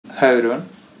Hi everyone,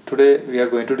 today we are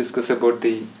going to discuss about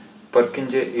the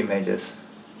PURKINJE images.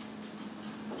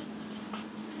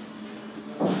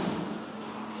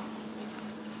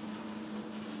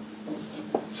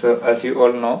 So as you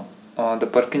all know, the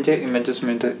PURKINJE images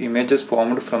mean the images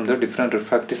formed from the different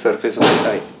refractive surface of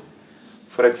the eye.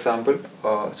 For example,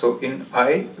 so in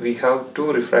eye we have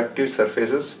two refractive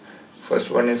surfaces.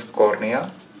 First one is cornea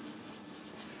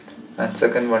and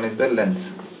second one is the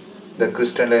lens, the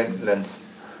crystalline lens.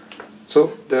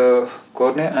 So the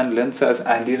cornea and lens has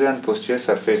anterior and posterior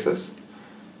surfaces.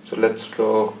 So let's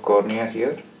draw cornea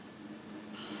here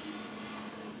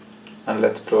and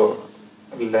let's draw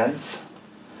lens.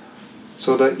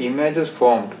 So the image is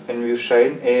formed when we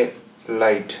shine a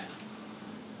light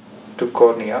to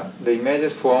cornea. The image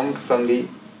is formed from the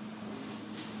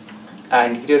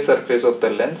anterior surface of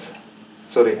the lens,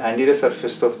 anterior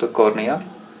surface of the cornea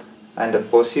and the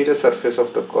posterior surface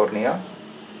of the cornea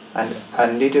and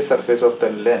anterior surface of the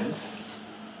lens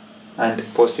and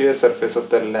posterior surface of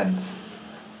the lens.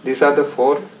 These are the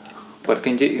four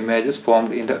PURKINJE images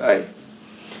formed in the eye.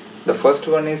 The first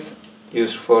one is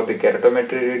used for the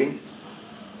keratometry reading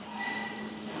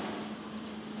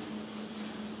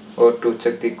or to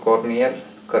check the corneal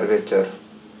curvature.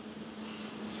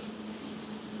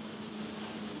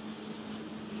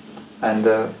 And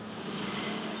the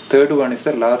third one is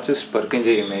the largest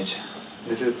PURKINJE image.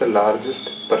 This is the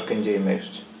largest PURKINJE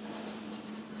image.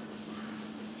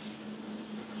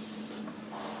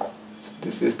 So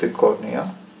this is the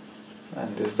cornea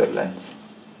and this is the lens.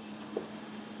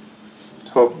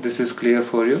 Hope this is clear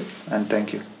for you, and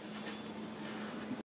thank you.